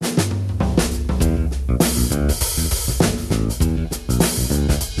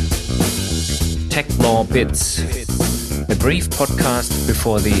Bits, a brief podcast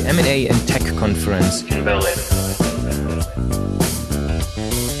before the M&A and Tech conference in Berlin.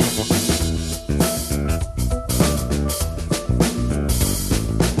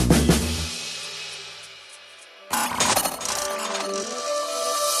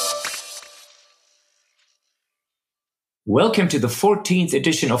 Welcome to the 14th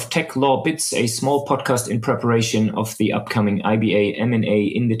edition of Tech Law Bits, a small podcast in preparation of the upcoming IBA M&A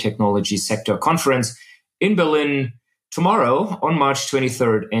in the Technology Sector Conference in Berlin tomorrow on March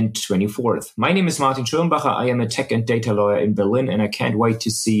 23rd and 24th. My name is Martin Schirmbacher. I am a tech and data lawyer in Berlin, and I can't wait to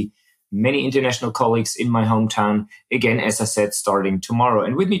see many international colleagues in my hometown again, as I said, starting tomorrow.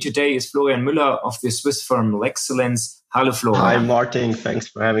 And with me today is Florian Müller of the Swiss firm Lexcellence. Hello, Florian. Hi, Martin. Thanks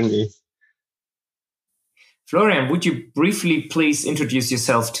for having me. Florian, would you briefly please introduce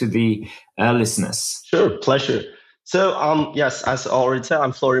yourself to the listeners? Sure, pleasure. So, yes, as I already said,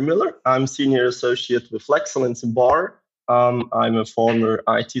 I'm Florian Müller. I'm Senior Associate with Lexcellence in Bar. I'm a former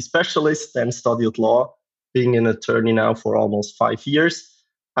IT specialist and studied law, being an attorney now for almost 5 years.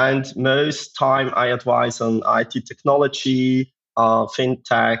 And most time I advise on IT technology,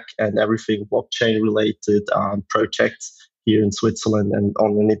 fintech, and everything blockchain-related projects here in Switzerland and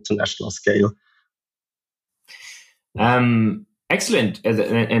on an international scale. Excellent.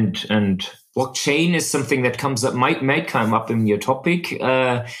 And blockchain is something that comes up, might come up in your topic.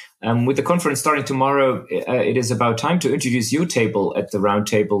 With the conference starting tomorrow, it is about time to introduce your table at the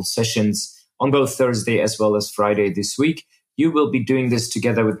roundtable sessions on both Thursday as well as Friday this week. You will be doing this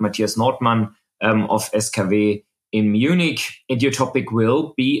together with Matthias Nordmann of SKW in Munich, and your topic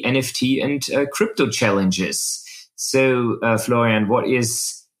will be NFT and crypto challenges. So, Florian,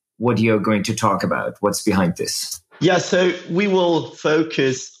 what you're going to talk about? What's behind this? Yeah, so we will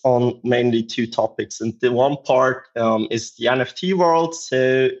focus on mainly two topics. And the one part is the NFT world.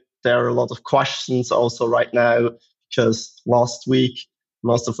 So there are a lot of questions also right now, because last week,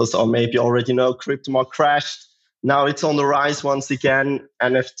 most of us maybe already know crypto market crashed. Now it's on the rise once again.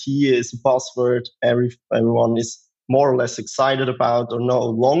 NFT is a buzzword everyone is more or less excited about, or no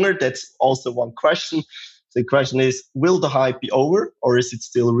longer. That's also one question. The question is, will the hype be over, or is it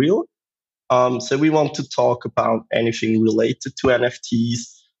still real? So we want to talk about anything related to NFTs.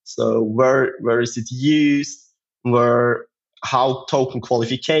 So where is it used? How token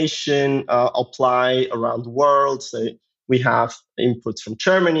qualification apply around the world? So we have inputs from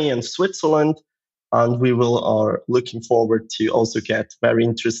Germany and Switzerland, and we are looking forward to also get very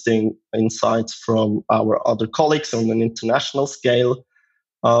interesting insights from our other colleagues on an international scale,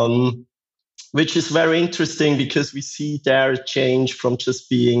 which is very interesting because we see their change from just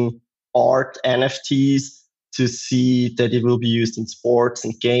being art NFTs to see that it will be used in sports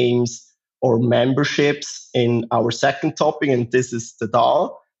and games or memberships in our second topic. And this is the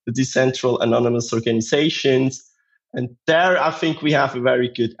DAO, the Decentralized Anonymous Organizations. And there, I think we have a very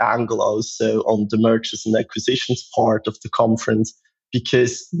good angle also on the mergers and acquisitions part of the conference,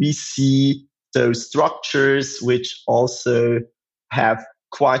 because we see those structures which also have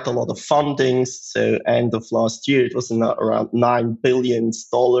quite a lot of fundings. So end of last year, it was around $9 billion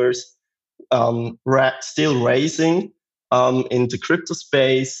still raising in the crypto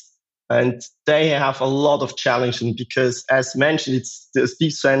space. And they have a lot of challenges because, as mentioned, it's this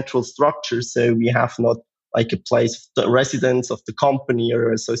decentral structure. So we have not like a place, the residence of the company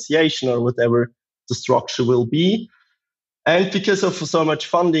or association or whatever the structure will be. And because of so much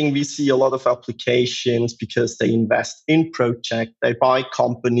funding, we see a lot of applications because they invest in projects, they buy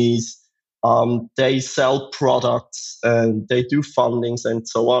companies, they sell products, and they do fundings and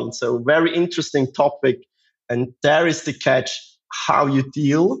so on. So very interesting topic. And there is the catch, how you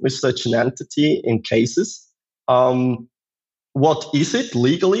deal with such an entity in cases. What is it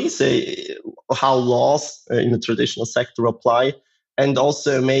legally? Say how laws in the traditional sector apply. And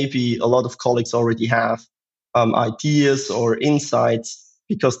also maybe a lot of colleagues already have ideas or insights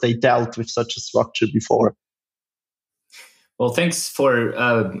because they dealt with such a structure before. Well, thanks for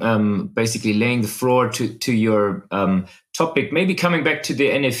basically laying the floor to your topic. Maybe coming back to the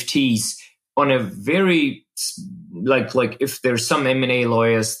NFTs on a very like if there's some M&A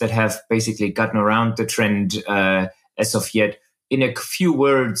lawyers that have basically gotten around the trend as of yet. In a few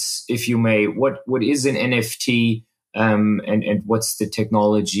words, if you may, what is an NFT? And what's the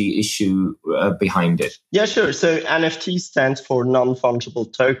technology issue behind it? Yeah, sure. So NFT stands for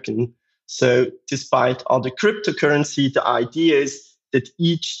non-fungible token. So despite other cryptocurrency, the idea is that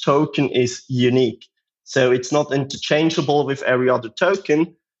each token is unique. So it's not interchangeable with every other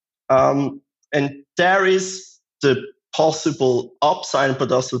token. And there is the possible upside,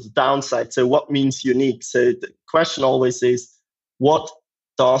 but also the downside. So what means unique? So the question always is, what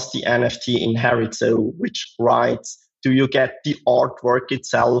does the NFT inherit? So which rights? Do you get the artwork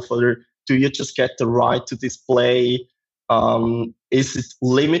itself, or do you just get the right to display? Is it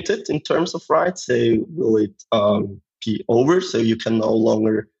limited in terms of rights? So will it be over so you can no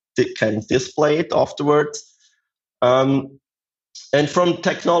longer can display it afterwards? And from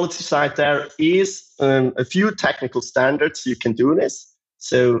technology side, there is a few technical standards you can do this.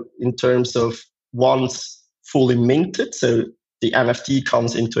 So in terms of once fully minted, so the NFT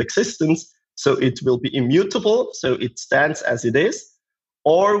comes into existence, so it will be immutable, so it stands as it is.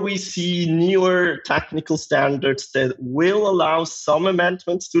 Or we see newer technical standards that will allow some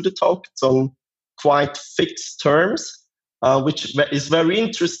amendments to the tokens on quite fixed terms, which is very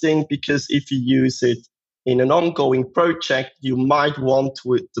interesting because if you use it in an ongoing project, you might want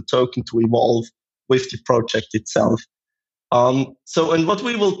the token to evolve with the project itself. And what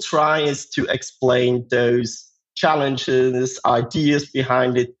we will try is to explain those challenges, ideas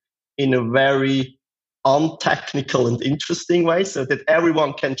behind it in a very untechnical and interesting way so that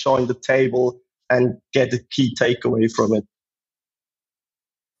everyone can join the table and get a key takeaway from it.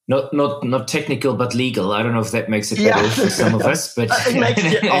 Not technical, but legal. I don't know if that makes it better for some of us, but it makes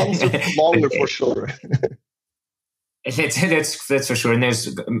the answer longer for sure. That's for sure, and there's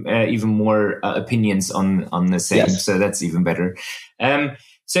even more opinions on the same, yes. So that's even better.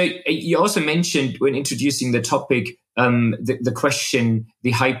 So you also mentioned when introducing the topic the question,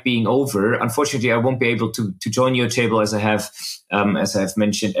 the hype being over. Unfortunately, I won't be able to join your table as I've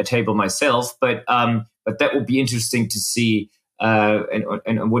mentioned a table myself, but that would be interesting to see.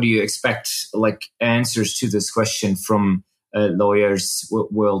 And what do you expect, like answers to this question from lawyers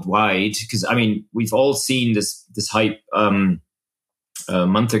worldwide? Because I mean, we've all seen this hype a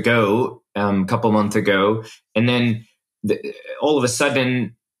couple months ago, and then all of a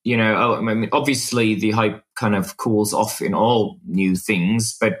sudden, I mean, obviously the hype kind of cools off in all new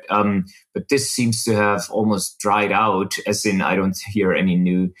things, but this seems to have almost dried out. As in, I don't hear any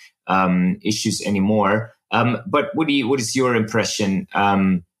new issues anymore. But what is your impression?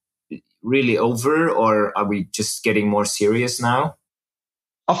 Really over, or are we just getting more serious now?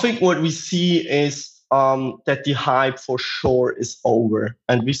 I think what we see is that the hype for sure is over,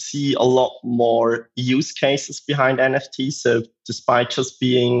 and we see a lot more use cases behind NFTs. So despite just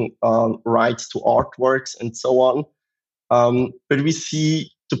being rights to artworks and so on, but we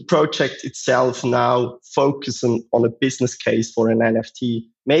see the project itself now focusing on a business case for an NFT.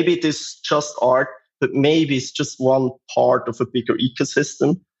 Maybe it is just art, but maybe it's just one part of a bigger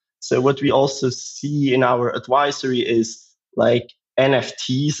ecosystem. So what we also see in our advisory is like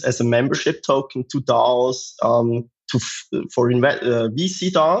NFTs as a membership token to DAOs, for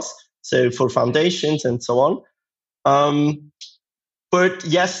VC DAOs, so for foundations and so on. But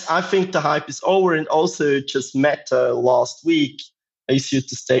yes, I think the hype is over, and also just Meta last week issued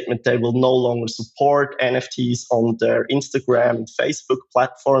the statement they will no longer support NFTs on their Instagram and Facebook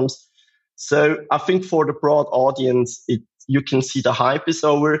platforms. So I think for the broad audience, you can see the hype is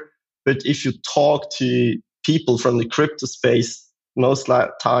over. But if you talk to people from the crypto space, most of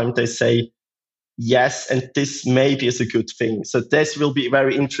the time they say, yes, and this maybe is a good thing. So this will be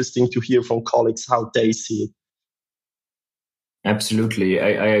very interesting to hear from colleagues how they see it. Absolutely,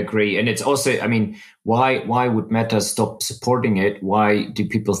 I agree. And it's also, I mean, why would Meta stop supporting it? Why do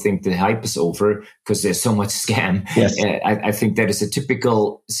people think the hype is over? Because there's so much scam. Yes. I think that is a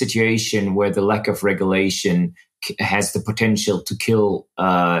typical situation where the lack of regulation has the potential to kill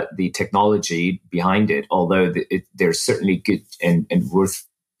the technology behind it. Although there's certainly good and worth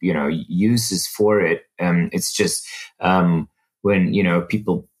uses for it. It's just when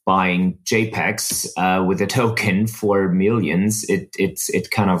people buying JPEGs with a token for millions,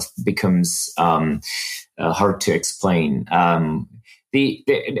 it kind of becomes hard to explain. And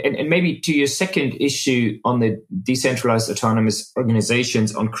maybe to your second issue on the decentralized autonomous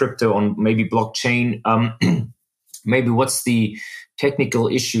organizations on crypto, on maybe blockchain, maybe what's the technical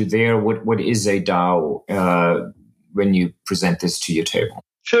issue there? What is a DAO when you present this to your table?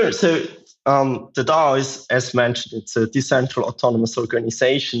 Sure. So the DAO is, as mentioned, it's a decentralized autonomous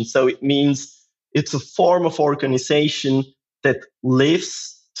organization. So it means it's a form of organization that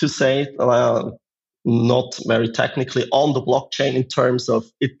lives, to say, not very technically, on the blockchain in terms of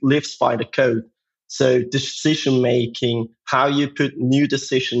it lives by the code. So decision making, how you put new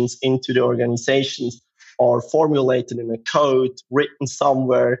decisions into the organizations are formulated in a code written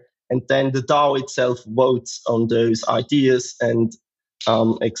somewhere, and then the DAO itself votes on those ideas and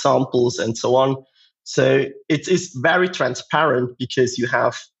examples and so on. So it is very transparent because you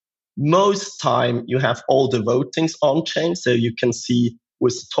have all the votings on chain. So you can see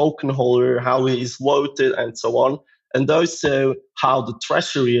with the token holder how he is voted and so on. and also how the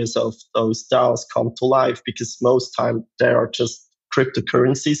treasuries of those DAOs come to life, because most time they are just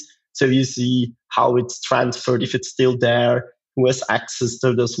cryptocurrencies. So you see how it's transferred, if it's still there, who has access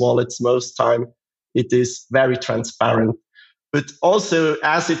to those wallets. Most time it is very transparent. But also,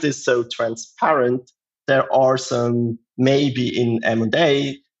 as it is so transparent, there are some, maybe in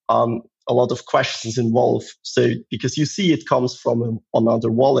M&A, a lot of questions involved. So because you see it comes from another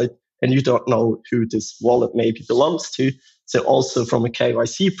wallet and you don't know who this wallet maybe belongs to. So also from a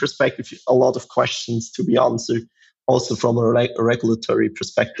KYC perspective, a lot of questions to be answered, also from a regulatory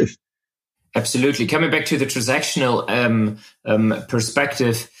perspective. Absolutely. Coming back to the transactional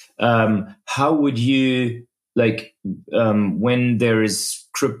perspective, how would you, when there is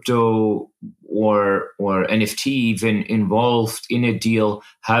crypto or NFT even involved in a deal,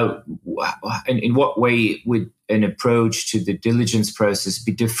 how and in what way would an approach to the diligence process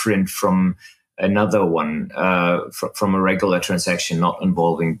be different from another one, from a regular transaction not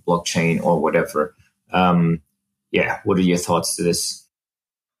involving blockchain or whatever? What are your thoughts to this?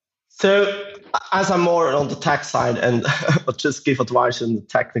 So as I'm more on the tech side, and I'll just give advice on the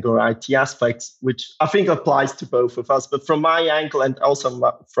technical or IT aspects, which I think applies to both of us. But from my angle, and also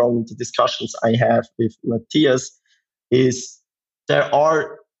from the discussions I have with Matthias, is there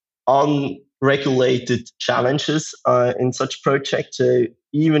are unregulated challenges in such projects. So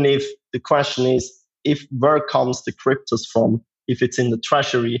even if the question is, where comes the cryptos from, if it's in the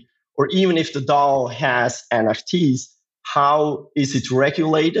treasury, or even if the DAO has NFTs, how is it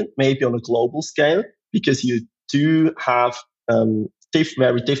regulated, maybe on a global scale? Because you do have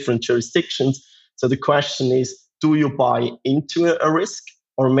very different jurisdictions. So the question is, do you buy into a risk,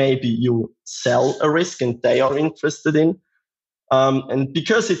 or maybe you sell a risk and they are interested in? And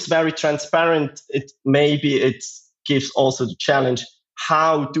because it's very transparent, it gives also the challenge,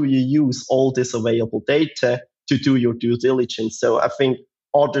 how do you use all this available data to do your due diligence? So I think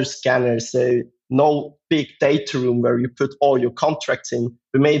other scanners, no big data room where you put all your contracts in,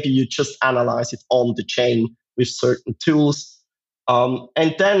 but maybe you just analyze it on the chain with certain tools.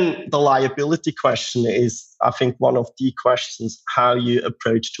 And then the liability question is, I think, one of the questions, how you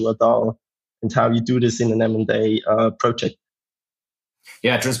approach to a DAO and how you do this in an M&A project.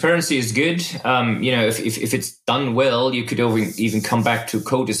 Yeah, transparency is good. If it's done well, you could even come back to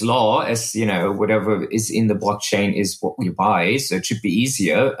code is law, as whatever is in the blockchain is what we buy. So it should be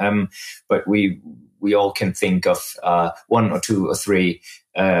easier. But we all can think of one or two or three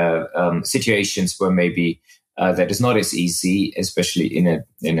situations where maybe that is not as easy, especially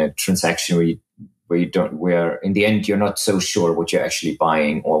in a transaction where in the end you're not so sure what you're actually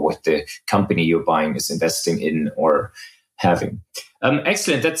buying or what the company you're buying is investing in or having.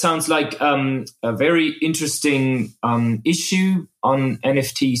 Excellent. That sounds like a very interesting issue on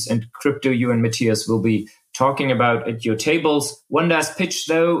NFTs and crypto you and Matthias will be talking about at your tables. One last pitch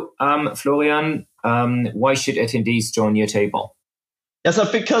though, Florian, why should attendees join your table? Yeah,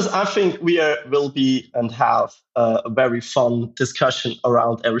 so because I think we will be and have a very fun discussion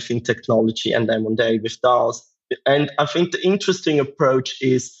around everything technology and M&A with DAOs. And I think the interesting approach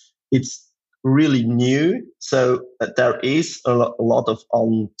is it's really new. So there is a lot of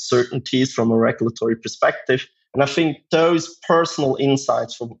uncertainties from a regulatory perspective. And I think those personal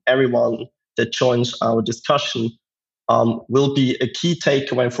insights from everyone that joins our discussion will be a key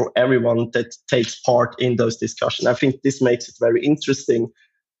takeaway for everyone that takes part in those discussions. I think this makes it very interesting.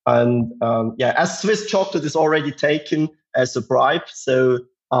 And as Swiss chocolate is already taken as a bribe, so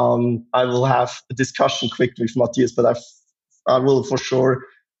I will have a discussion quickly with Matthias, but I will for sure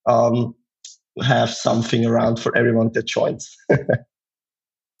have something around for everyone that joins.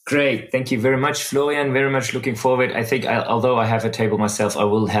 Great. Thank you very much, Florian. Very much looking forward. I think although I have a table myself, I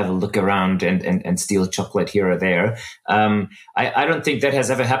will have a look around and steal chocolate here or there. I don't think that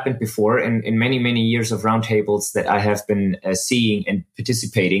has ever happened before in many, many years of roundtables that I have been seeing and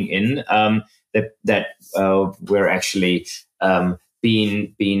participating in, that we're actually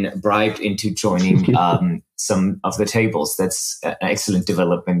being bribed into joining some of the tables. That's an excellent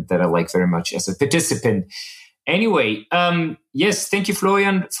development that I like very much as a participant. Anyway, yes, thank you,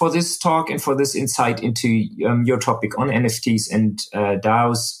 Florian, for this talk and for this insight into your topic on NFTs and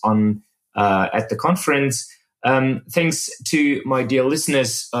DAOs at the conference. Thanks to my dear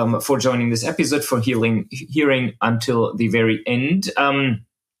listeners for joining this episode, for hearing until the very end.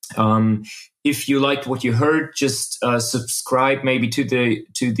 If you liked what you heard, just subscribe maybe to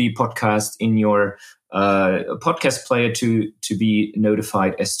the podcast in your podcast player to be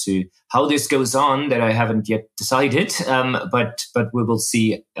notified as to how this goes on. That I haven't yet decided, but we will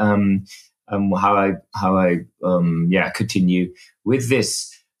see how I continue with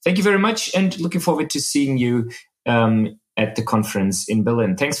this. Thank you very much, and looking forward to seeing you at the conference in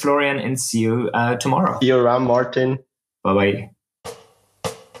Berlin. Thanks, Florian, and see you tomorrow. See you around, Martin. Bye-bye.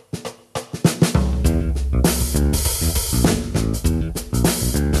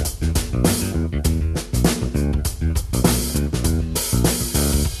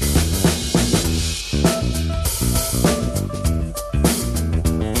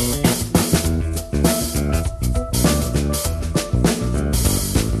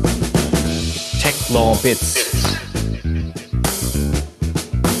 Law Bits.